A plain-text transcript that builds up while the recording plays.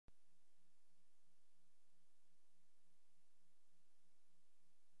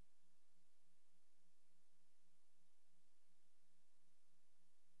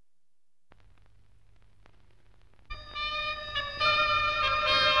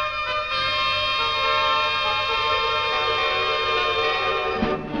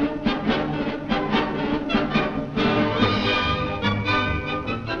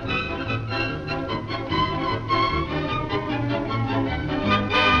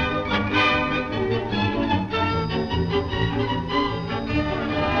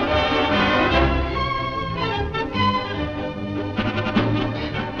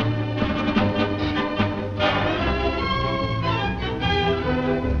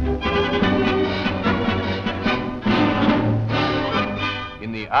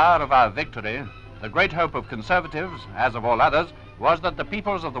hour of our victory, the great hope of conservatives, as of all others, was that the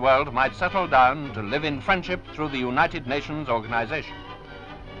peoples of the world might settle down to live in friendship through the United Nations organization.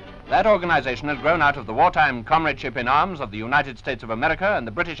 That organization had grown out of the wartime comradeship in arms of the United States of America and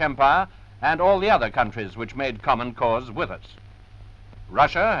the British Empire and all the other countries which made common cause with us.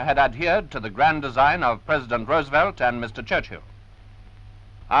 Russia had adhered to the grand design of President Roosevelt and Mr. Churchill.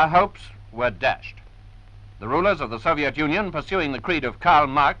 Our hopes were dashed. The rulers of the Soviet Union, pursuing the creed of Karl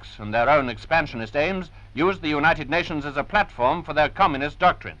Marx and their own expansionist aims, used the United Nations as a platform for their communist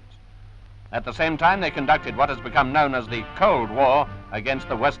doctrines. At the same time, they conducted what has become known as the Cold War against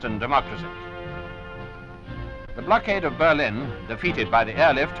the Western democracies. The blockade of Berlin, defeated by the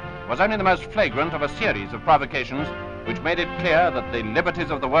airlift, was only the most flagrant of a series of provocations which made it clear that the liberties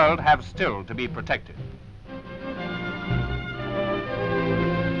of the world have still to be protected.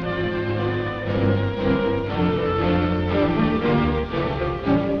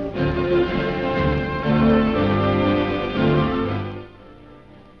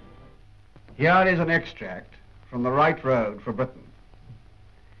 Here is an extract from the right road for Britain.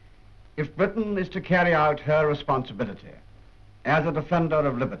 If Britain is to carry out her responsibility as a defender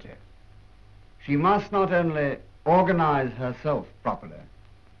of liberty, she must not only organize herself properly,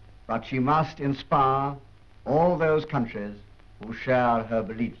 but she must inspire all those countries who share her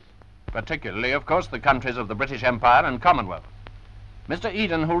beliefs. Particularly, of course, the countries of the British Empire and Commonwealth. Mr.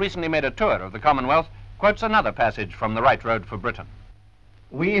 Eden, who recently made a tour of the Commonwealth, quotes another passage from the right road for Britain.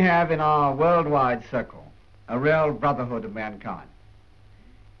 We have in our worldwide circle a real brotherhood of mankind,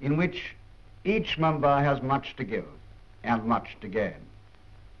 in which each member has much to give and much to gain.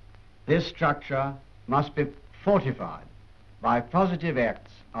 This structure must be fortified by positive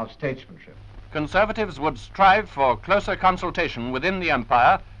acts of statesmanship. Conservatives would strive for closer consultation within the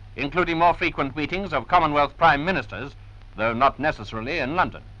Empire, including more frequent meetings of Commonwealth Prime Ministers, though not necessarily in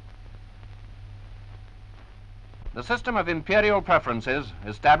London. The system of imperial preferences,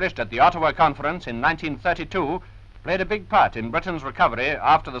 established at the Ottawa Conference in 1932, played a big part in Britain's recovery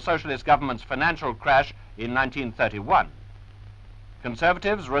after the socialist government's financial crash in 1931.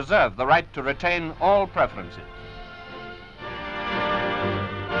 Conservatives reserved the right to retain all preferences.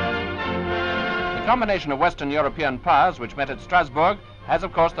 The combination of Western European powers which met at Strasbourg has,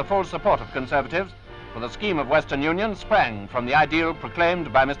 of course, the full support of Conservatives, for the scheme of Western Union sprang from the ideal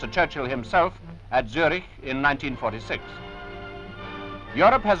proclaimed by Mr. Churchill himself at Zurich in 1946.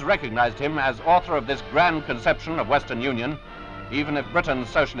 Europe has recognized him as author of this grand conception of Western Union, even if Britain's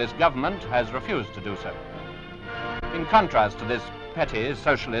socialist government has refused to do so. In contrast to this petty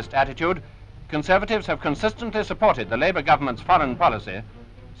socialist attitude, Conservatives have consistently supported the Labour government's foreign policy,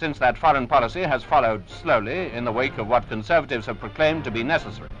 since that foreign policy has followed slowly in the wake of what Conservatives have proclaimed to be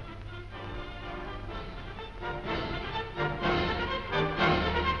necessary.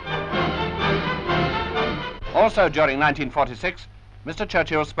 Also during 1946, Mr.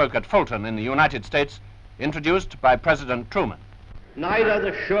 Churchill spoke at Fulton in the United States, introduced by President Truman. Neither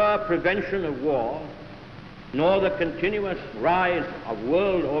the sure prevention of war nor the continuous rise of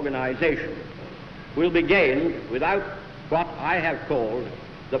world organization will be gained without what I have called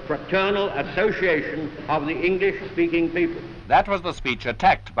the fraternal association of the English-speaking people. That was the speech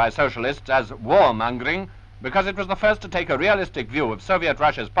attacked by socialists as warmongering, because it was the first to take a realistic view of Soviet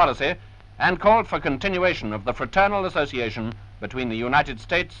Russia's policy and called for continuation of the fraternal association between the United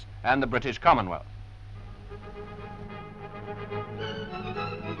States and the British Commonwealth.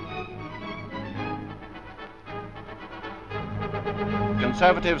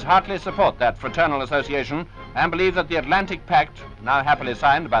 Conservatives heartily support that fraternal association and believe that the Atlantic Pact, now happily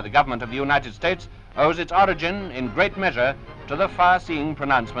signed by the government of the United States, owes its origin in great measure to the far-seeing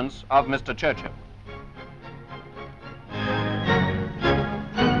pronouncements of Mr. Churchill.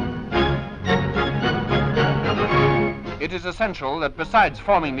 It is essential that besides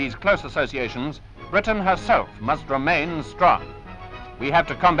forming these close associations, Britain herself must remain strong. We have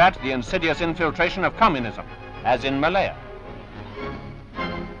to combat the insidious infiltration of communism, as in Malaya.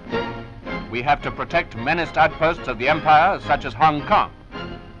 We have to protect menaced outposts of the empire, such as Hong Kong.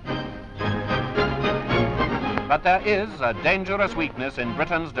 But there is a dangerous weakness in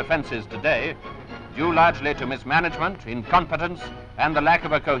Britain's defenses today, due largely to mismanagement, incompetence, and the lack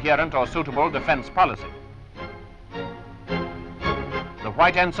of a coherent or suitable defense policy. The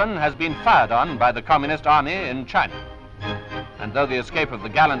White Ensign has been fired on by the Communist Army in China. And though the escape of the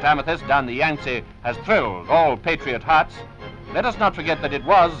gallant Amythest down the Yangtze has thrilled all patriot hearts, let us not forget that it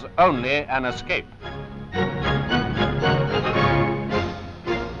was only an escape.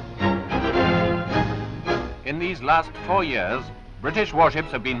 In these last 4 years, British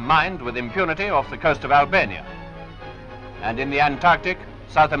warships have been mined with impunity off the coast of Albania. And in the Antarctic,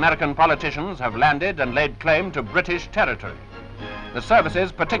 South American politicians have landed and laid claim to British territory. The services,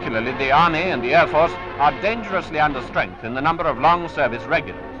 particularly the Army and the Air Force, are dangerously under strength in the number of long-service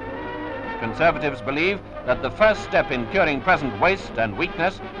regulars. Conservatives believe that the first step in curing present waste and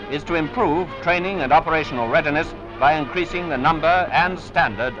weakness is to improve training and operational readiness by increasing the number and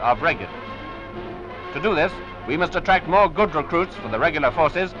standard of regulars. To do this, we must attract more good recruits for the regular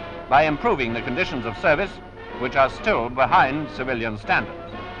forces by improving the conditions of service, which are still behind civilian standards.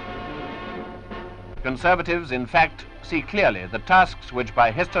 Conservatives, in fact, see clearly the tasks which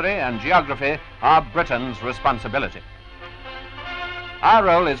by history and geography are Britain's responsibility. Our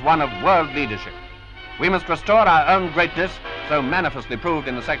role is one of world leadership. We must restore our own greatness, so manifestly proved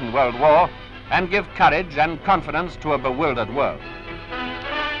in the Second World War, and give courage and confidence to a bewildered world.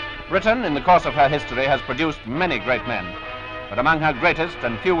 Britain, in the course of her history, has produced many great men, but among her greatest,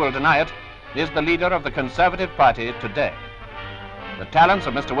 and few will deny it, is the leader of the Conservative Party today. The talents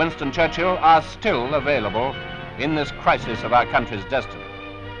of Mr. Winston Churchill are still available in this crisis of our country's destiny.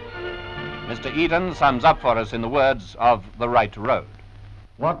 Mr. Eden sums up for us in the words of The Right Road.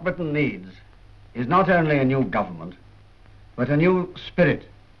 What Britain needs is not only a new government, but a new spirit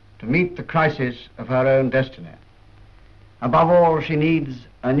to meet the crisis of her own destiny. Above all, she needs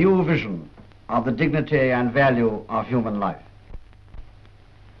a new vision of the dignity and value of human life.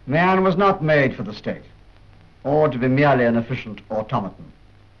 Man was not made for the state, or to be merely an efficient automaton.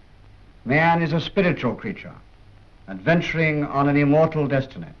 Man is a spiritual creature, adventuring on an immortal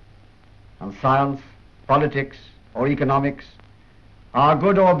destiny, and science, politics, or economics are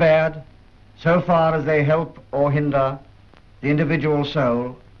good or bad so far as they help or hinder the individual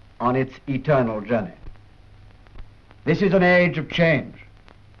soul on its eternal journey. This is an age of change,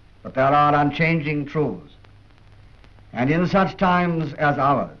 but there are unchanging truths, and in such times as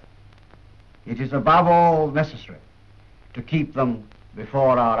ours, it is above all necessary to keep them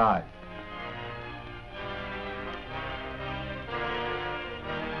before our eyes.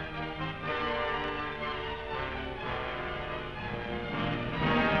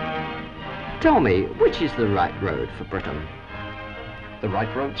 Tell me, which is the right road for Britain? The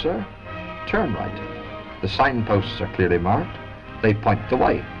right road, sir? Turn right. The signposts are clearly marked. They point the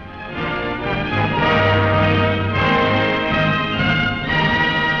way.